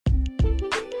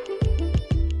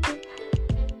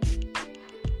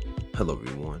Hello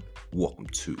everyone, welcome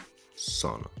to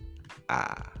Sauna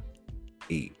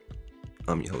IE.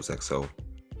 I'm your host XO.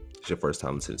 It's your first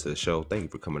time listening to the show. Thank you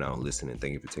for coming out and listening.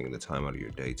 Thank you for taking the time out of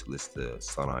your day to listen to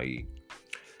Sauna IE.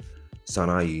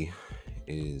 Sauna IE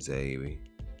is a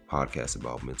podcast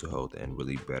about mental health and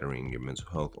really bettering your mental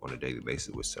health on a daily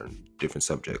basis with certain different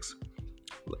subjects.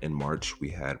 In March, we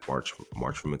had March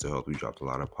for Mental Health. We dropped a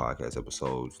lot of podcast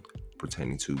episodes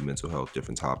pertaining to mental health,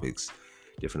 different topics,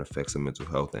 different effects of mental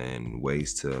health, and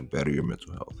ways to better your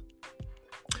mental health.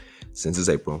 Since it's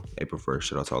April 1st,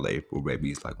 shout out to all the April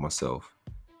babies like myself.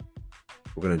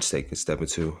 We're going to just take a step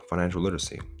into financial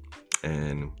literacy.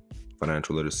 And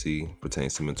financial literacy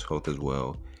pertains to mental health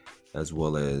as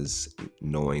well as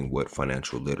knowing what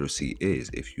financial literacy is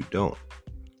if you don't.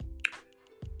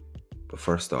 But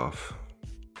first off,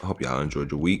 I hope y'all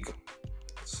enjoyed your week.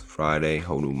 It's Friday,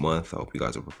 whole new month. I hope you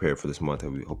guys are prepared for this month. I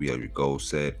hope you have your goals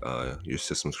set, your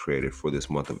systems created for this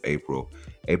month of April.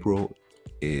 April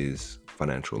is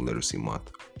Financial Literacy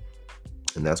Month.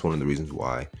 And that's one of the reasons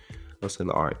why I said,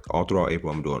 all right, all throughout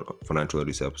April, I'm doing financial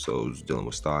literacy episodes dealing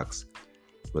with stocks,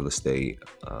 real estate,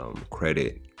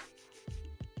 credit,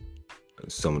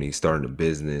 somebody starting a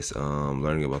business,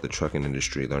 learning about the trucking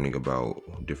industry, learning about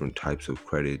different types of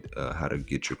credit, how to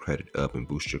get your credit up and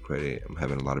boost your credit. I'm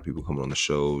having a lot of people coming on the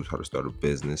shows, how to start a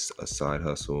business, a side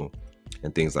hustle,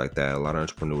 and things like that. A lot of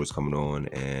entrepreneurs coming on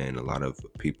and a lot of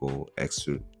people,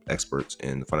 experts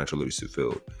in the financial literacy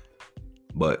field.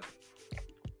 But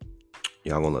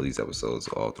y'all gonna love these episodes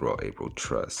all throughout April,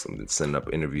 trust. I'm setting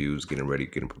up interviews, getting ready,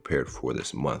 getting prepared for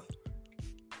this month.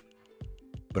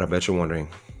 But I bet you're wondering,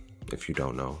 if you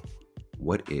don't know,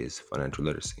 what is financial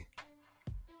literacy?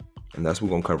 And that's what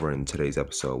we're going to cover in today's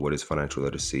episode. What is financial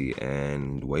literacy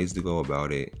and ways to go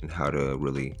about it and how to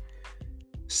really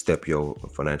step your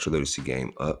financial literacy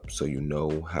game up so you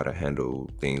know how to handle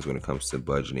things when it comes to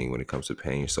budgeting, when it comes to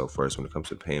paying yourself first, when it comes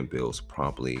to paying bills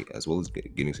promptly, as well as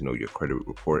getting to know your credit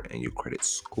report and your credit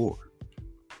score.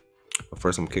 But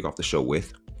first, I'm going to kick off the show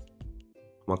with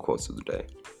my quotes of the day.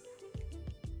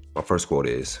 My first quote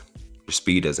is, "Your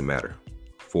speed doesn't matter.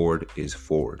 Forward is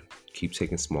forward. Keep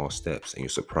taking small steps and you'll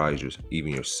surprise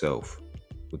even yourself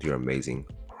with your amazing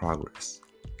progress."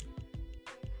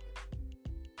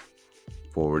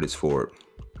 Forward is forward.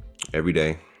 Every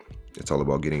day, it's all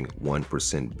about getting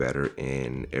 1% better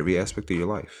in every aspect of your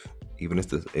life. Even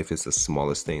if it's the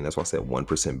smallest thing. That's why I said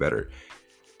 1% better.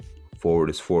 Forward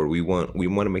is forward. We want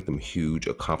to make them huge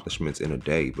accomplishments in a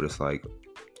day, but it's like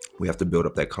we have to build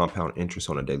up that compound interest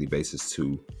on a daily basis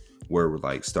to where we're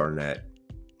like starting at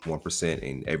 1%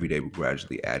 and every day we're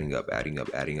gradually adding up, and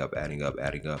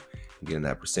getting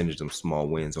that percentage of small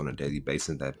wins on a daily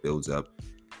basis that builds up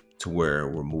to where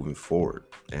we're moving forward.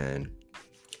 And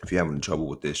if you're having trouble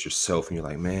with this yourself and you're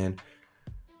like, man,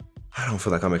 I don't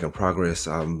feel like I'm making progress,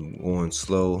 I'm going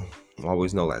slow,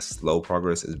 always know that slow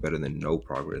progress is better than no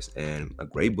progress. And a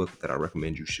great book that I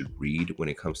recommend you should read when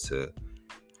it comes to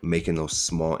making those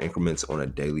small increments on a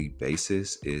daily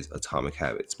basis is Atomic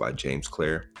Habits by James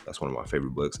Clear. That's one of my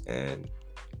favorite books. And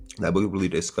that book really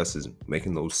discusses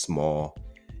making those small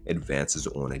advances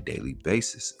on a daily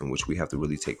basis, in which we have to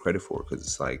really take credit for, because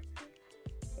it's like,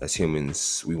 as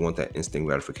humans, we want that instant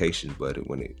gratification, but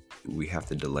we have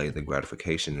to delay the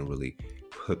gratification and really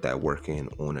put that work in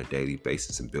on a daily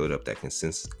basis and build up that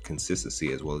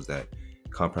consistency as well as that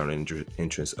compound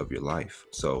interest of your life.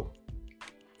 So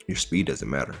your speed doesn't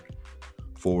matter.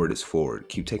 Forward is forward.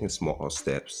 Keep taking small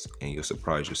steps and you'll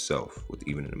surprise yourself with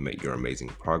even your amazing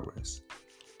progress.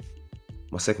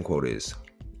 My second quote is,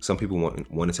 some people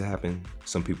want it to happen.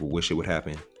 Some people wish it would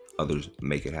happen. Others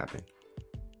make it happen.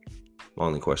 My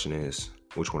only question is,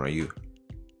 which one are you?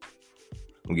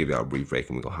 I'm going to give y'all a brief break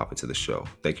and we're going to hop into the show.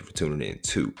 Thank you for tuning in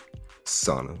to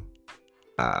Sauna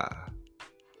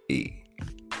IE.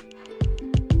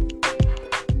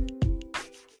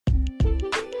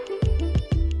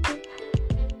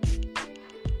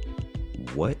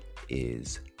 What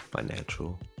is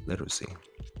financial literacy?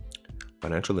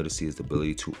 Financial literacy is the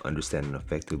ability to understand and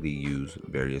effectively use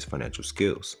various financial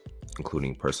skills,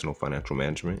 including personal financial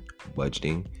management,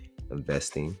 budgeting,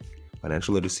 investing.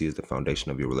 Financial literacy is the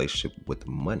foundation of your relationship with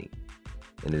money,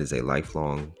 and it is a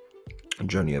lifelong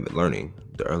journey of learning.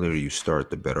 The earlier you start,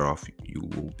 the better off you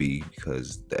will be,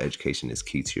 because the education is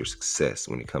key to your success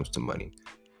when it comes to money.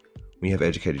 When you have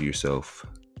educated yourself,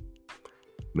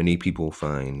 many people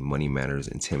find money matters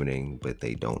intimidating, but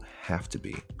they don't have to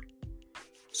be.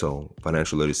 So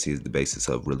financial literacy is the basis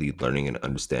of really learning and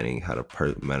understanding how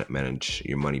to manage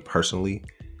your money personally,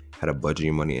 how to budget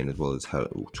your money, and as well as how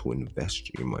to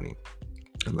invest your money,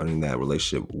 and learning that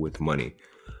relationship with money.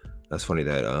 That's funny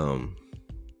that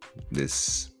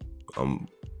this I'm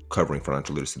covering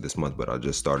financial literacy this month, but I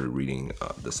just started reading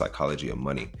The Psychology of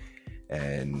Money.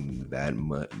 And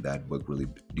that book really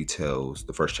details,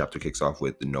 the first chapter kicks off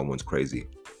with No One's Crazy.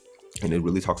 And it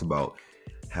really talks about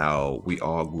how we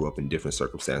all grew up in different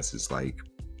circumstances, like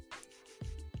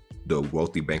the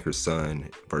wealthy banker's son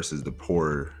versus the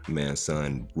poor man's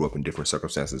son grew up in different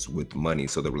circumstances with money.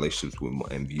 So the relationships with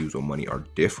and views on money are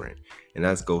different. And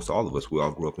that goes to all of us. We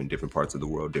all grew up in different parts of the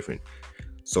world, different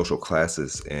social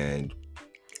classes. And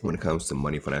when it comes to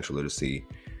money, financial literacy,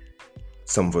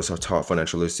 some of us are taught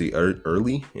financial literacy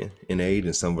early in age,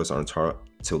 and some of us aren't taught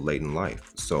till late in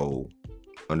life. So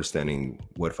understanding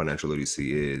what financial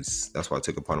literacy is, that's why I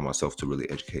took upon myself to really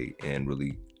educate and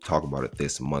really talk about it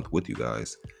this month with you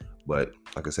guys. But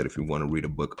like I said, if you want to read a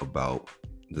book about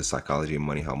the psychology of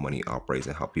money, how money operates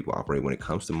and how people operate when it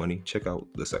comes to money, check out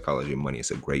The Psychology of Money.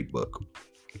 It's a great book.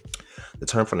 The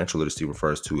term financial literacy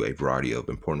refers to a variety of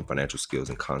important financial skills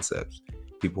and concepts.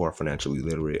 People who are financially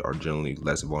literate are generally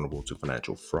less vulnerable to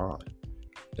financial fraud.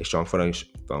 A strong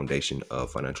foundation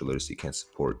of financial literacy can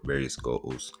support various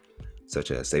goals, such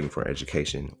as saving for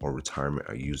education or retirement,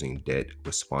 or using debt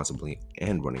responsibly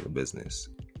and running a business.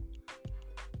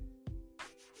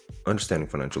 Understanding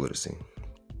financial literacy.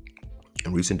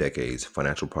 In recent decades,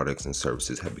 financial products and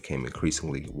services have become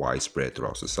increasingly widespread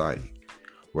throughout society.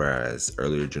 Whereas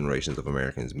earlier generations of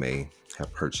Americans may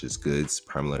have purchased goods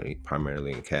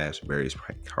primarily in cash, various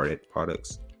credit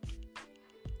products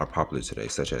are popular today,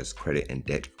 such as credit and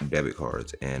debit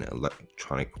cards and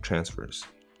electronic transfers.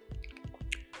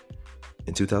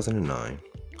 In 2009,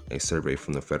 a survey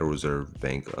from the Federal Reserve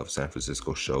Bank of San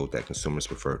Francisco showed that consumers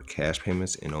preferred cash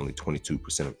payments in only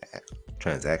 22% of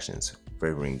transactions,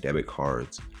 favoring debit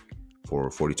cards for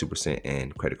 42%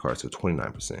 and credit cards for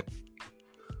 29%.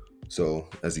 So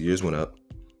as the years went up,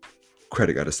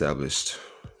 credit got established,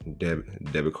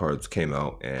 debit cards came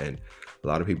out, and a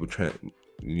lot of people,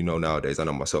 nowadays, I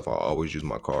know myself, I always use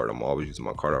my card. I'm always using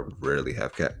my card. I rarely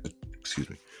have cash.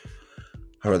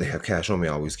 I rarely have cash on me.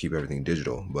 I always keep everything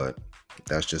digital, but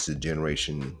that's just a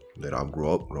generation that I've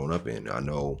grown up in. I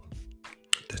know,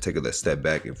 to take a step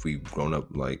back, if we've grown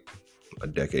up like a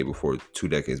decade before, 2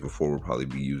 decades before, we'll probably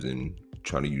be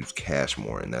trying to use cash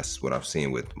more. And that's what I've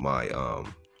seen with my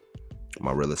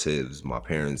relatives, my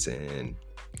parents, and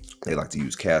they like to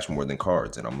use cash more than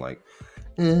cards. And I'm like,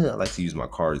 I like to use my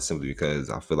cards simply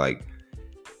because I feel like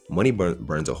money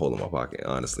burns a hole in my pocket,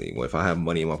 honestly. If I have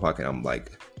money in my pocket, I'm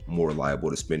like more liable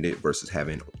to spend it versus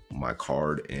having my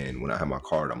card. And when I have my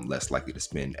card, I'm less likely to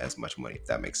spend as much money, if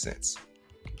that makes sense.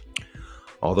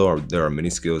 Although there are many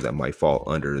skills that might fall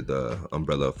under the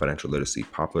umbrella of financial literacy,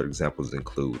 popular examples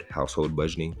include household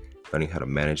budgeting, learning how to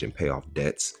manage and pay off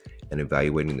debts, and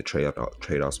evaluating the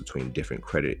trade-offs between different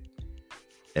credit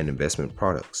and investment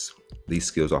products. These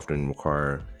skills often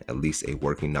require at least a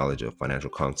working knowledge of financial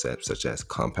concepts such as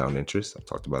compound interest, I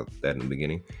talked about that in the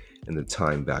beginning, and the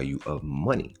time value of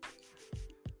money.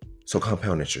 So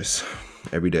compound interest,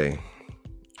 every day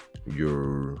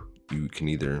your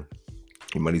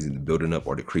money's either building up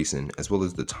or decreasing, as well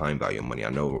as the time value of money. I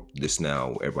know this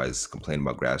now, everybody's complaining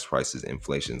about gas prices,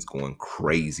 inflation's going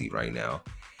crazy right now.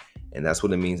 And that's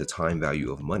what it means, the time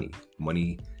value of money.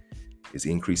 Money is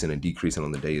increasing and decreasing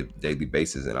on the daily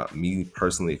basis. And me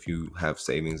personally, if you have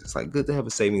savings, it's like good to have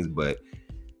a savings, but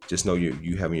just know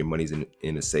you having your monies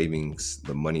in a savings,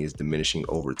 the money is diminishing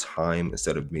over time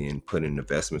instead of being put in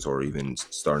investments or even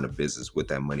starting a business with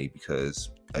that money,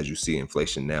 because as you see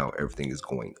inflation now, everything is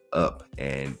going up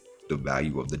and the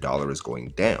value of the dollar is going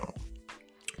down.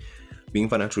 Being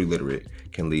financially literate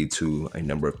can lead to a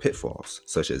number of pitfalls,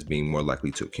 such as being more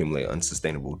likely to accumulate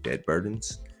unsustainable debt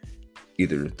burdens,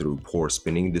 either through poor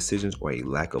spending decisions or a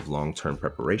lack of long-term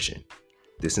preparation.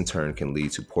 This in turn can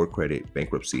lead to poor credit,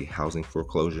 bankruptcy, housing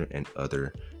foreclosure, and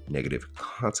other negative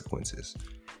consequences.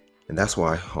 And that's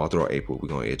why all throughout April, we're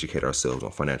going to educate ourselves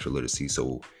on financial literacy.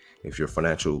 So if you're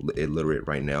financial illiterate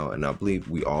right now, and I believe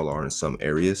we all are in some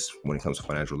areas when it comes to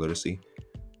financial literacy,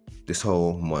 this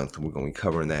whole month we're going to be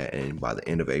covering that. And by the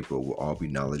end of April, we'll all be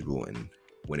knowledgeable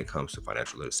when it comes to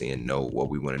financial literacy and know what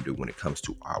we want to do when it comes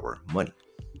to our money.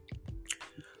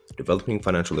 Developing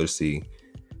financial literacy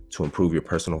to improve your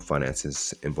personal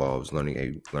finances involves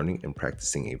learning and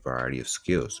practicing a variety of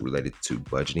skills related to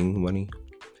budgeting money,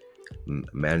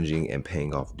 managing and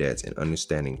paying off debts, and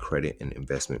understanding credit and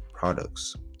investment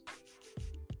products.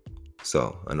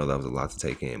 So I know that was a lot to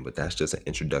take in, but that's just an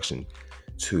introduction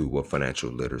to what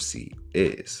financial literacy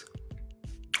is.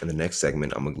 In the next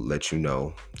segment, I'm going to let you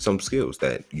know some skills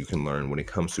that you can learn when it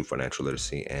comes to financial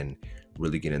literacy and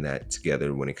really getting that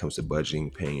together when it comes to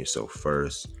budgeting, paying yourself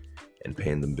first, and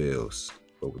paying the bills.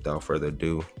 But without further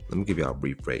ado, let me give you a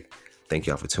brief break. Thank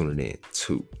y'all for tuning in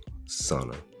to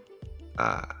Sana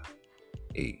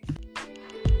IE.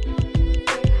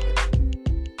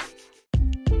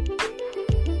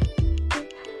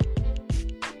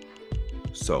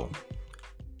 So,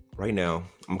 right now,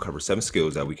 I'm gonna cover 7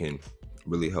 skills that we can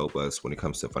really help us when it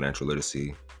comes to financial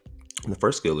literacy. And the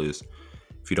first skill is,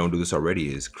 if you don't do this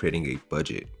already, is creating a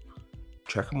budget.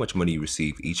 Track how much money you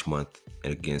receive each month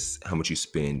and against how much you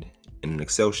spend in an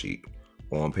Excel sheet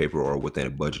or on paper or within a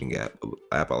budgeting app. An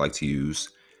app I like to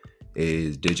use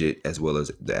is Digit, as well as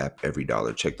the app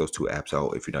EveryDollar. Check those 2 apps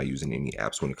out if you're not using any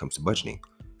apps when it comes to budgeting.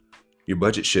 Your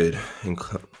budget should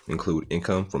include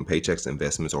income from paychecks,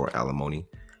 investments, or alimony,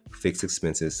 fixed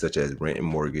expenses such as rent and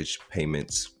mortgage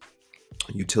payments,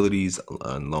 utilities,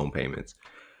 and loan payments,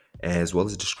 as well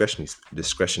as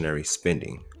discretionary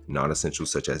spending, non-essential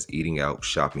such as eating out,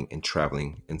 shopping, and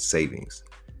traveling, and savings.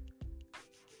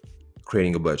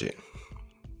 Creating a budget.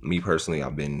 Me personally,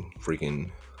 I've been freaking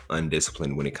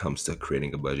undisciplined when it comes to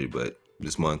creating a budget, but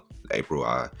this month, April,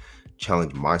 I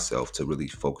challenged myself to really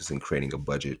focus on creating a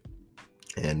budget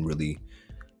and really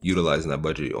utilizing that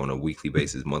budget on a weekly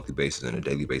basis, monthly basis, and a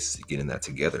daily basis, getting that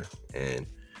together. And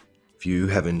if you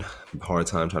having a hard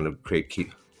time trying to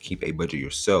keep a budget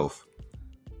yourself,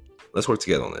 let's work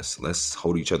together on this. Let's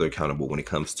hold each other accountable when it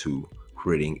comes to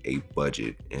creating a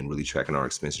budget and really tracking our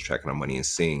expenses, tracking our money, and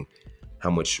seeing how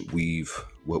much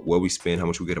what we spend, how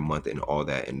much we get a month, and all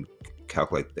that, and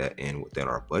calculate that in within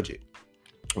our budget.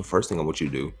 The first thing I want you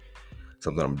to do,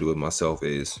 something I'm gonna do with myself,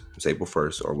 is it's April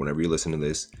 1st, or whenever you listen to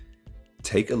this,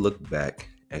 take a look back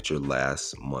at your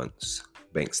last month's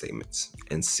bank statements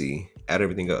and add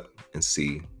everything up and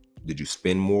see, did you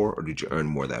spend more or did you earn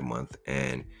more that month,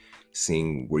 and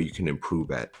seeing where you can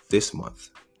improve at this month.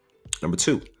 Number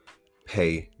 2,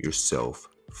 pay yourself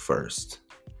first.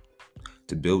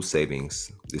 To build savings,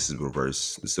 this is a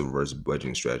reverse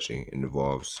budgeting strategy. It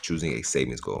involves choosing a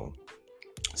savings goal,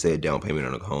 say a down payment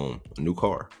on a home, a new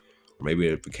car, or maybe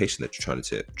a vacation that you're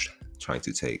trying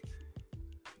to take.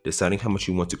 Deciding how much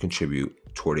you want to contribute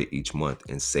toward it each month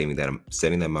and setting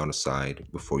that amount aside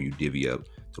before you divvy up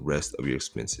the rest of your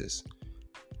expenses.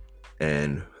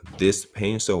 And this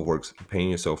paying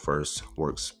yourself first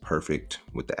works perfect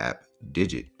with the app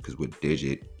Digit, because with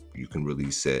Digit you can really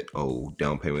set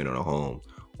down payment on a home,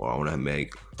 or I want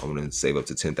to save up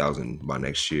to $10,000 by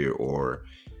next year, or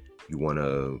you want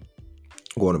to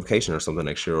go on a vacation or something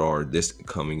next year or this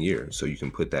coming year. So you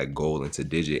can put that goal into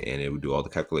Digit and it will do all the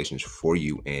calculations for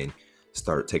you and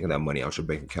start taking that money out your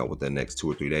bank account within the next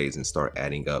 2 or 3 days and start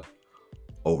adding up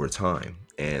over time.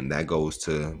 And that goes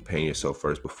to paying yourself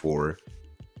first before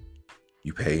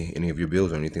you pay any of your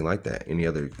bills or anything like that, any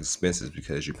other expenses,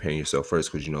 because you're paying yourself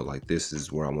first, because this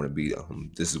is where I want to be.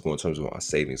 This is going in terms of my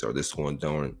savings, or this is going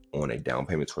down on a down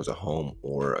payment towards a home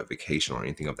or a vacation or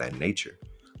anything of that nature.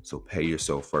 So pay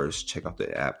yourself first. Check out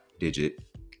the app Digit.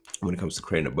 When it comes to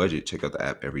creating a budget, check out the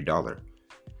app EveryDollar.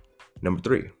 Number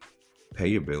 3, pay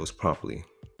your bills promptly.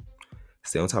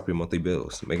 Stay on top of your monthly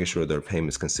bills, making sure their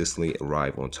payments consistently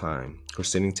arrive on time.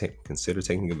 Consider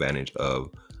taking advantage of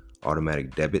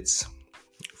automatic debits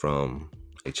from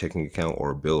a checking account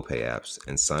or bill pay apps,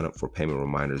 and sign up for payment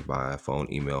reminders by phone,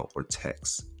 email, or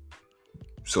text.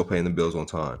 So paying the bills on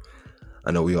time.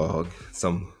 I know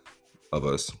some of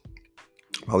us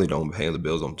probably don't pay the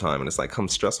bills on time, and it's like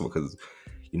comes stressful because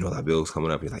that bill's coming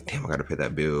up. You're like, damn, I gotta pay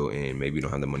that bill, and maybe you don't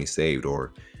have the money saved,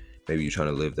 or maybe you're trying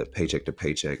to live that paycheck to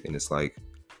paycheck, and it's like,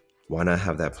 why not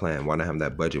have that plan? Why not have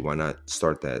that budget? Why not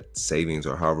start that savings,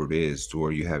 or however it is, to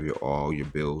where you have all your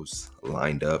bills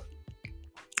lined up,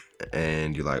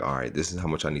 and you're like, all right, this is how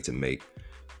much I need to make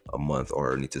a month,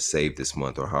 or need to save this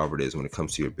month, or however it is when it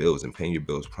comes to your bills, and paying your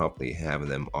bills promptly, having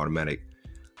them automatic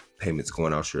payments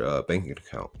going out your banking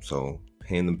account. So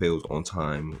paying the bills on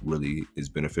time really is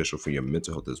beneficial for your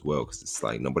mental health as well, because it's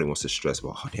like nobody wants to stress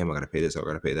about, oh damn, I gotta pay this, I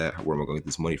gotta pay that, where am I gonna get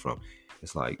this money from?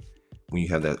 It's like when you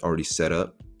have that already set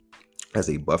up as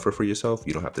a buffer for yourself,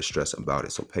 you don't have to stress about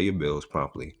it. So pay your bills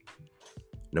promptly.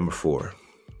 Number 4,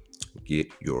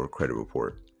 get your credit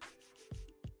report.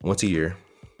 Once a year,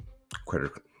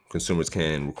 consumers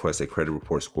can request a credit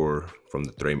report score from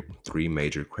the three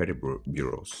major credit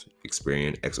bureaus: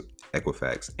 Experian,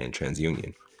 Equifax, and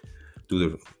TransUnion.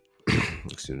 Through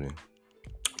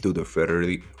the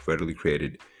federally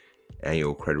created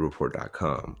annual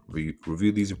creditreport.com.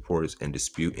 Review these reports and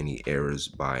dispute any errors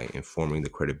by informing the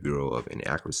credit bureau of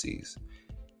inaccuracies.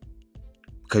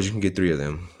 Because you can get 3 of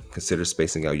them, consider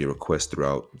spacing out your requests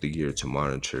throughout the year to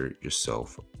monitor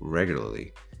yourself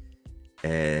regularly.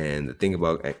 And the thing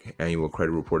about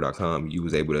annualcreditreport.com, you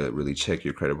was able to really check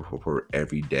your credit report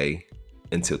every day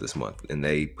until this month, and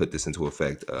they put this into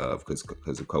effect because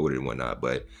of COVID and whatnot.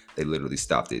 But they literally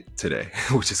stopped it today,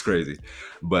 which is crazy.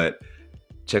 But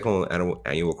check on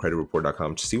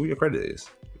annualcreditreport.com to see what your credit is.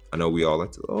 I know we all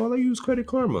like to, I use Credit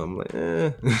Karma. I'm like,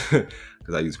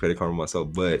 because I use Credit Karma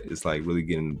myself. But it's like really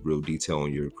getting real detail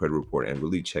on your credit report and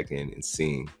really checking and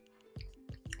seeing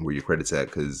where your credit's at.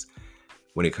 Because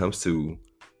when it comes to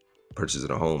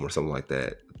purchasing a home or something like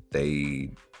that,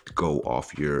 they go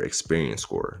off your experience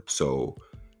score. So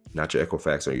not your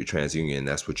Equifax or your TransUnion.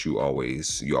 That's what you always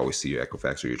see your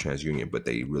Equifax or your TransUnion, but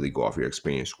they really go off your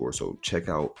experience score. So check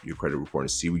out your credit report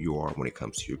and see where you are when it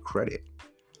comes to your credit.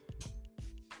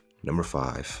 Number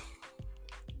 5,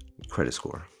 credit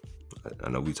score. I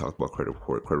know we talked about credit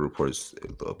report. Credit report is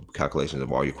the calculations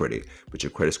of all your credit, but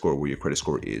your credit score, where your credit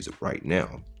score is right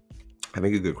now.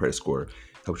 Having a good credit score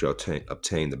helps you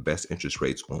obtain the best interest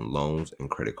rates on loans and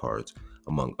credit cards,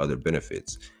 among other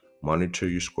benefits. Monitor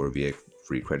your score via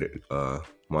free credit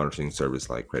monitoring service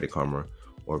like Credit Karma,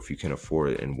 or if you can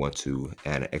afford it and want to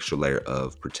add an extra layer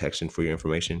of protection for your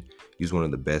information, use one of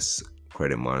the best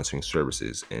credit monitoring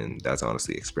services, and that's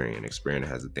honestly Experian. Experian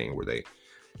has a thing where they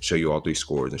show you all 3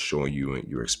 scores and showing you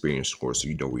your experience score, so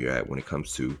you know where you're at when it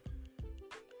comes to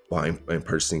buying and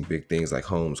purchasing big things like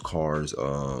homes, cars,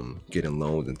 getting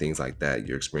loans and things like that.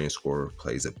 Your experience score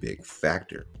plays a big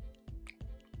factor.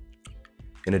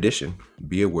 In addition,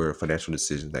 be aware of financial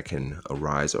decisions that can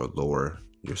arise or lower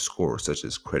your score, such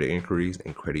as credit inquiries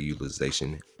and credit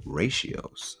utilization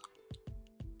ratios.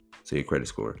 So your credit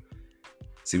score.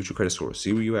 See what your credit score.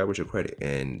 See where you at with your credit.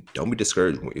 And don't be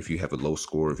discouraged if you have a low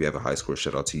score. If you have a high score,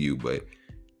 shout out to you. But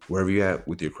wherever you're at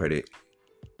with your credit,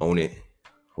 own it.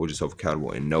 Hold yourself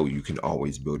accountable and know you can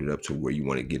always build it up to where you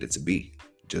want to get it to be.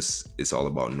 It's all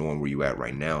about knowing where you at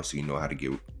right now so you know how to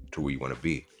get to where you want to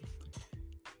be.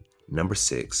 Number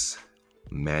 6,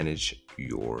 manage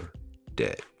your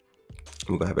debt.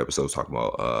 We're going to have episodes talking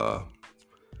about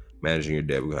managing your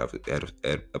debt. We're going to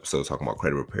have episodes talking about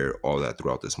credit repair, all that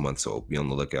throughout this month. So be on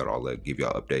the lookout. I'll give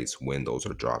y'all updates when those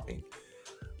are dropping.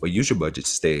 But use your budget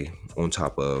to stay on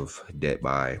top of debt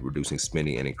by reducing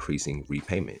spending and increasing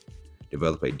repayment.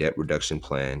 Develop a debt reduction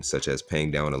plan, such as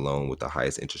paying down a loan with the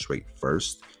highest interest rate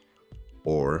first,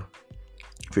 or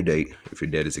if your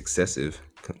debt is excessive,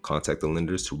 contact the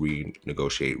lenders to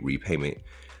renegotiate repayment,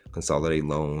 consolidate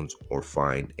loans, or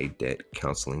find a debt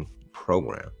counseling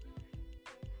program.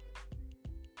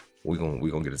 We're gonna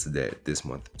get into debt this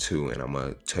month too, and I'm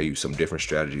gonna tell you some different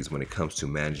strategies when it comes to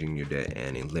managing your debt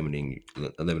and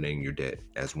eliminating your debt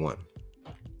as one.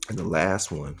 And the last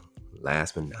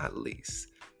but not least,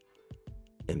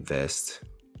 invest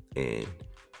in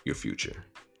your future.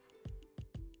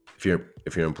 If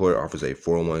your employer offers a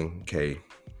 401k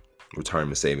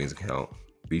retirement savings account,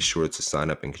 be sure to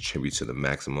sign up and contribute to the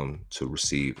maximum to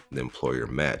receive the employer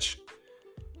match.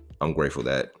 I'm grateful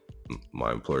that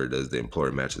my employer does the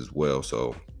employer match as well.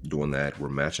 So doing that, we're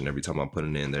matching every time I'm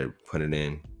putting in, they're putting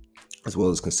in, as well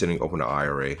as considering opening an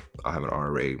IRA. I have an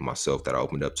IRA myself that I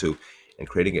opened up to, and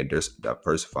creating a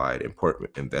diversified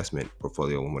investment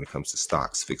portfolio when it comes to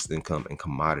stocks, fixed income, and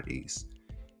commodities.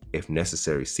 If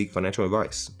necessary, seek financial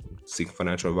advice. Seek a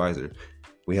financial advisor.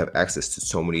 We have access to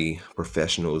so many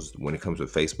professionals when it comes to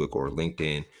Facebook or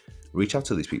LinkedIn. Reach out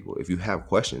to these people. If you have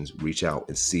questions, reach out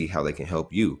and see how they can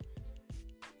help you.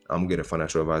 I'm gonna get a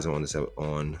financial advisor on this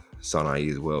on Sana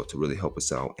as well to really help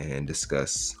us out and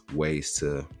discuss ways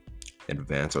to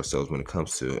advance ourselves when it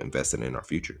comes to investing in our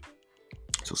future.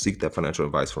 So seek that financial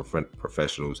advice from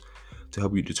professionals to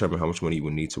help you determine how much money you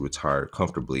will need to retire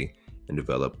comfortably and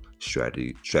develop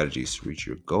strategies to reach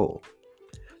your goal.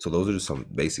 So those are just some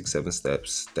basic 7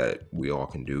 steps that we all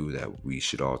can do, that we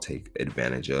should all take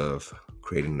advantage of.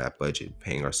 Creating that budget,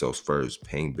 paying ourselves first,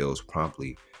 paying bills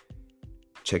promptly.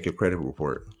 Check your credit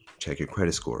report, check your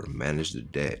credit score, manage the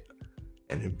debt,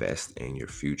 and invest in your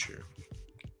future.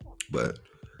 But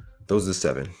those are the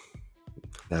 7.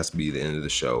 That's be the end of the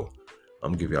show.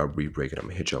 I'm gonna give y'all a brief break and I'm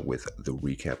gonna hit y'all with the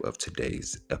recap of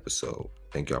today's episode.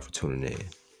 Thank y'all for tuning in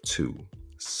to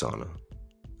Sana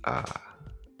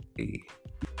IE.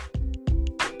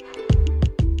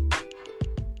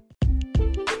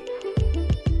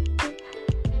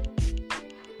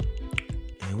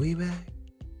 And we back,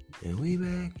 and we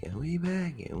back, and we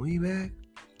back, and we back.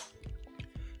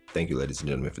 Thank you, ladies and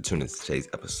gentlemen, for tuning in to today's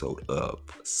episode of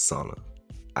Sana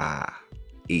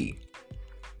IE.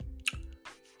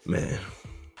 Man,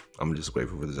 I'm just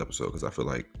grateful for this episode because I feel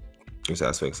like there's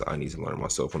aspects I need to learn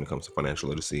myself when it comes to financial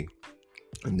literacy.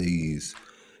 And these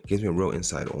gives me a real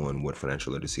insight on what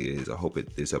financial literacy is. I hope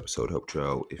this episode helped you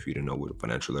out if you didn't know what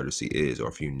financial literacy is, or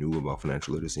if you knew about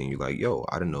financial literacy and you're like, yo,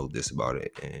 I didn't know this about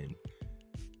it. And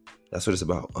That's what it's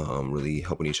about. Really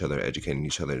helping each other, educating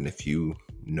each other. And if you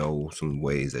know some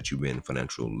ways that you've been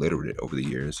financial literate over the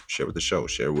years, share with the show,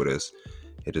 share with us,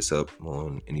 hit us up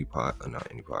on not any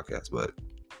podcast, but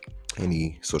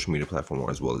any social media platform, or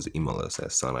as well as email us at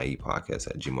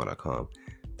sanaipodcast@gmail.com.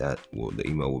 The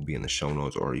email will be in the show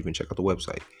notes, or even check out the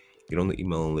website. Get on the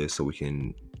email list so we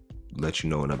can let you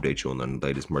know and update you on the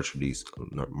latest merch release,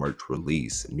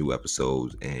 new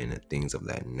episodes, and things of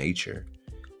that nature.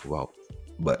 Well,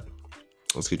 but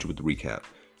let's get you with the recap.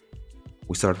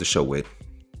 We started the show with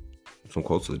some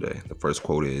quotes of the day. The first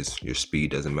quote is, "Your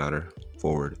speed doesn't matter.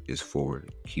 Forward is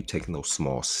forward. Keep taking those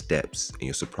small steps and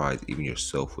you'll surprise even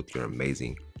yourself with your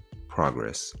amazing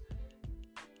progress."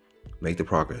 Make the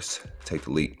progress. Take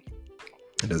the leap.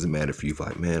 It doesn't matter if you've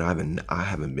like, man, I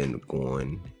haven't been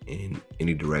going in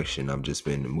any direction. I've just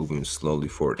been moving slowly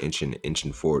forward,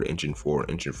 inching forward,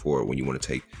 when you want to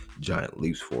take giant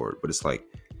leaps forward. But it's like,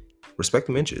 respect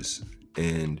them inches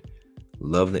and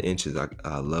love the inches.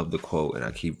 I love the quote, and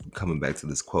I keep coming back to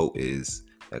this quote, is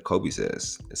that Kobe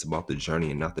says, it's about the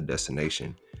journey and not the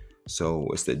destination. So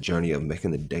it's the journey of making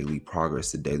the daily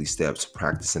progress, the daily steps,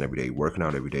 practicing every day, working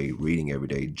out every day, reading every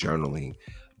day, journaling,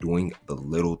 doing the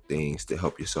little things to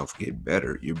help yourself get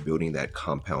better. You're building that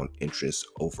compound interest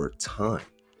over time.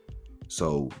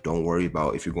 So don't worry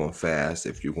about if you're going fast,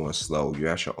 if you're going slow. You're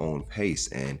at your own pace,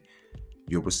 and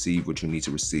you'll receive what you need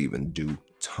to receive in due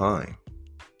time.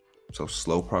 So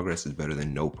slow progress is better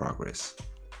than no progress.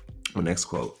 My next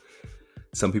quote: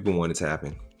 some people want it to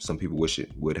happen, some people wish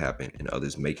it would happen, and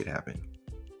others make it happen.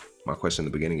 My question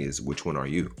in the beginning is, which one are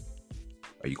you?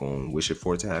 Are you going to wish it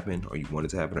for it to happen? Or you want it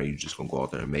to happen? Or are you just going to go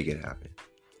out there and make it happen?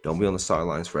 Don't be on the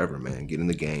sidelines forever, man. Get in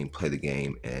the game, play the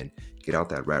game, and get out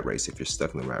that rat race if you're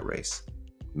stuck in the rat race.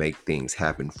 Make things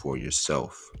happen for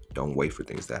yourself. Don't wait for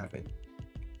things to happen.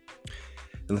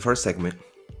 In the first segment,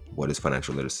 what is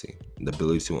financial literacy? The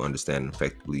ability to understand and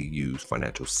effectively use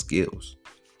financial skills.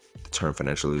 The term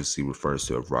financial literacy refers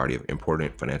to a variety of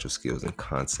important financial skills and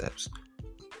concepts.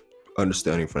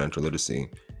 Understanding financial literacy.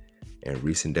 In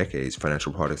recent decades,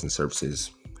 financial products and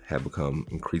services have become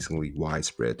increasingly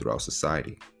widespread throughout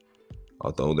society.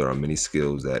 Although there are many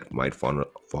skills that might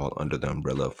fall under the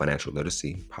umbrella of financial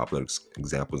literacy, popular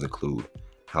examples include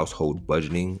household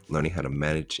budgeting, learning how to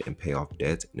manage and pay off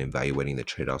debt, and evaluating the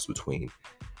trade-offs between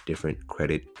different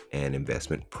credit and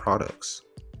investment products.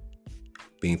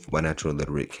 Being financially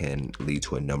literate can lead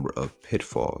to a number of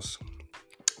pitfalls.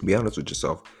 Be honest with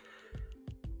yourself.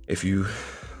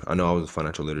 I know I was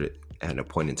financial literate at a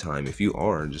point in time. If you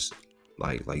are just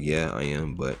like, yeah, I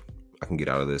am, but I can get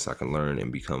out of this, I can learn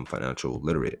and become financial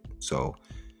literate. So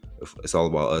it's all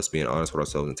about us being honest with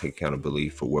ourselves and take accountability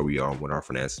for where we are with our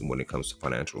finances when it comes to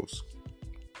financials.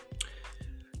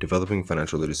 Developing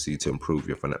financial literacy to improve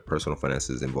your personal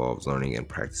finances involves learning and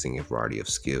practicing a variety of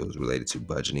skills related to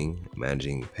budgeting,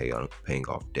 managing, paying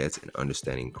off debts, and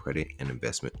understanding credit and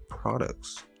investment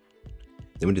products.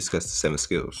 Then we discuss the 7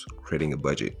 skills. Creating a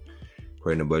budget.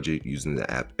 Creating a budget using the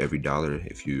app Every Dollar.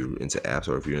 If you're into apps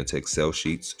or if you're into Excel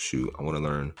sheets, I want to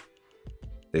learn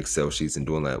the Excel sheets and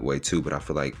doing that way too. But I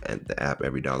feel like the app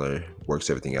Every Dollar works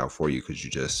everything out for you because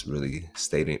you just really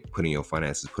putting your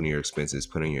finances, putting your expenses,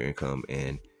 putting your income,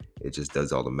 and it just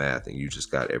does all the math, and you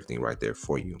just got everything right there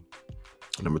for you.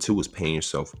 Number 2 is paying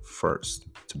yourself first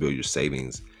to build your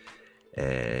savings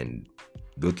and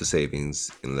build the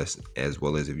savings, as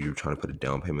well as if you're trying to put a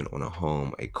down payment on a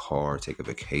home, a car, take a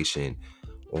vacation,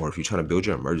 or if you're trying to build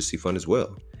your emergency fund as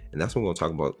well. And that's what we're going to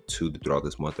talk about too throughout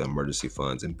this month, the emergency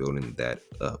funds and building that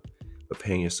up. But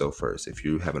paying yourself first. If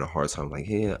you're having a hard time, like,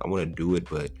 hey, I want to do it,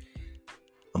 but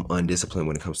I'm undisciplined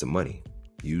when it comes to money,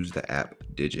 use the app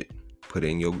Digit. Put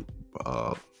in your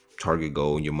target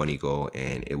goal, your money goal,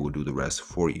 and it will do the rest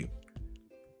for you.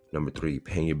 Number 3,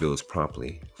 paying your bills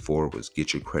promptly. 4 was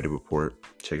get your credit report.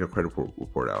 Check your credit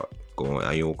report out. Go on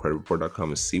annualcreditreport.com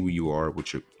and see where you are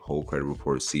with your whole credit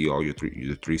report. See all your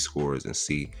three scores and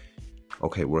see,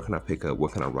 okay, where can I pick up?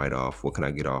 What can I write off? What can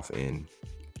I get off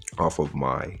of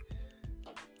my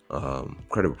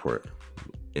credit report?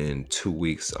 In 2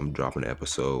 weeks, I'm dropping an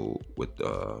episode with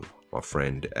my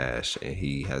friend Ash, and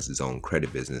he has his own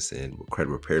credit business and credit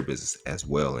repair business as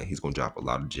well, and he's going to drop a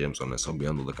lot of gems on this, so be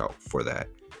on the lookout for that.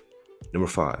 Number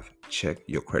 5, check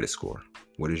your credit score.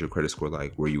 What is your credit score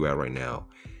like? Where you at right now?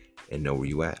 And know where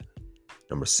you at.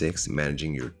 Number 6,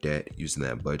 managing your debt, using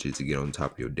that budget to get on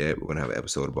top of your debt. We're going to have an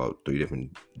episode about 3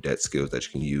 different debt skills that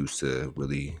you can use to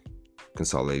really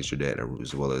consolidate your debt,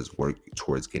 as well as work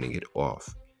towards getting it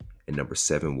off. And number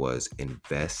 7 was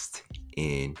invest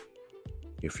in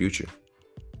your future.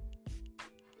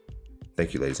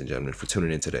 Thank you, ladies and gentlemen, for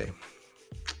tuning in today.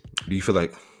 Do you feel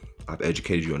like I've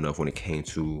educated you enough when it came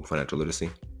to financial literacy?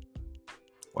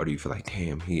 Or do you feel like,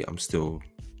 damn, I'm still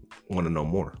want to know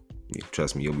more?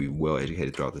 Trust me, you'll be well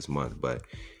educated throughout this month. But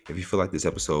if you feel like this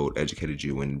episode educated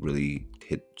you and really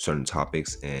hit certain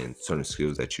topics and certain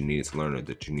skills that you needed to learn or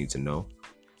that you need to know,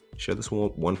 share this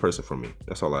one person for me.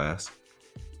 That's all I ask.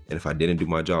 And if I didn't do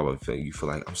my job, if you feel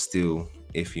like I'm still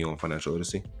iffy on financial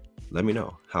literacy, let me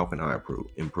know. How can I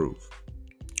improve?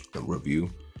 A review.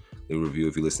 Leave a review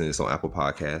if you listen to this on Apple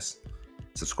Podcasts.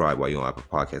 Subscribe while you're on Apple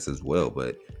Podcasts as well,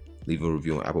 but leave a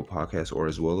review on Apple Podcasts or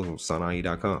as well on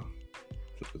Sanai.com.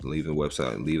 Leave a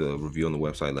review on the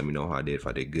website. Let me know how I did, if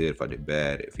I did good, if I did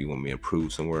bad, if you want me to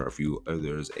improve somewhere, if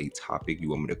there's a topic you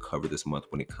want me to cover this month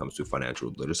when it comes to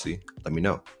financial literacy, let me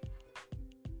know.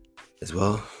 As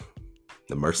well,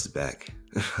 the merch is back.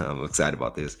 I'm excited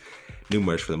about this. New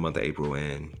merch for the month of April,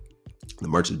 and the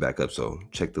merch is back up, so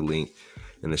check the link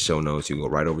in the show notes. You can go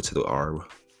right over to our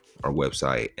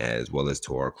website as well as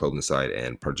to our clothing site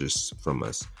and purchase from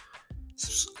us.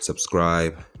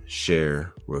 Subscribe,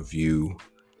 share, review.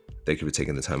 Thank you for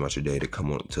taking the time out your day to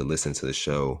come on to listen to the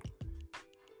show.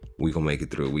 We gonna make it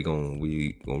through. We gonna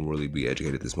really be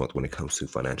educated this month when it comes to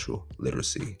financial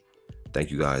literacy.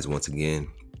 Thank you guys once again.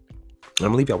 I'm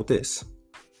gonna leave y'all with this.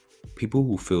 People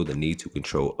who feel the need to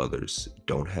control others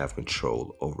don't have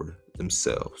control over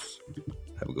themselves.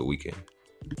 Have a good weekend.